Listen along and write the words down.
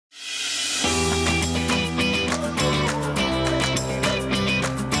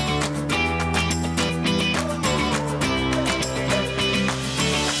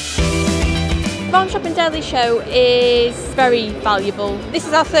Shop Deli Show is very valuable. This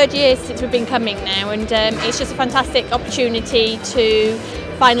is our third year since we've been coming now, and it's just a fantastic opportunity to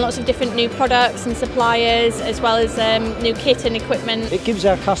find lots of different new products and suppliers, as well as new kit and equipment. It gives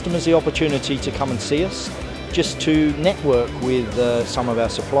our customers the opportunity to come and see us, just to network with some of our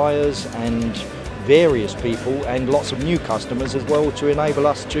suppliers and various people, and lots of new customers as well, to enable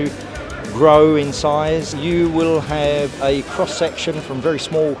us to grow in size. You will have a cross-section from very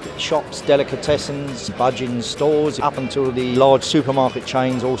small shops, delicatessens, budging stores, up until the large supermarket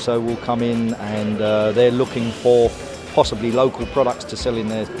chains also will come in, and they're looking for possibly local products to sell in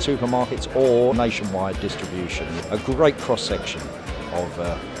their supermarkets or nationwide distribution. A great cross-section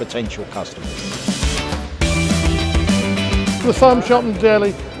of potential customers. The Farm Shop and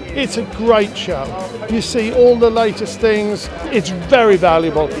Deli, it's a great show. You see all the latest things. It's very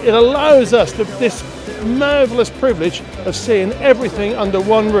valuable. It allows us this marvellous privilege of seeing everything under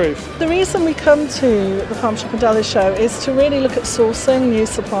one roof. The reason we come to the Farm Shop and Deli Show is to really look at sourcing new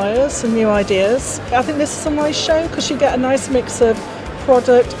suppliers and new ideas. I think this is a nice show because you get a nice mix of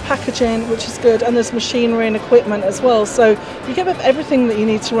product, packaging, which is good, and there's machinery and equipment as well. So you get everything that you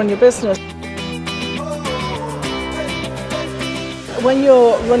need to run your business. When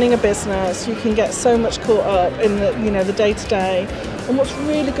you're running a business, you can get so much caught up in the day-to-day. And what's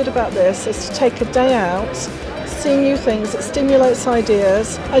really good about this is to take a day out, see new things, it stimulates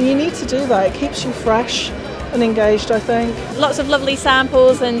ideas, and you need to do that. It keeps you fresh and engaged, I think. Lots of lovely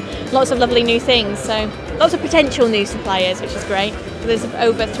samples and lots of lovely new things, so lots of potential new suppliers, which is great. There's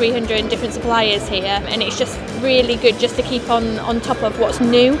over 300 different suppliers here, and it's just really good just to keep on top of what's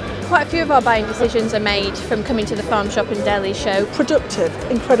new. Quite a few of our buying decisions are made from coming to the Farm Shop and Deli Show.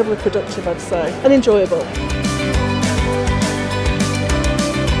 Productive, incredibly productive, I'd say, and enjoyable.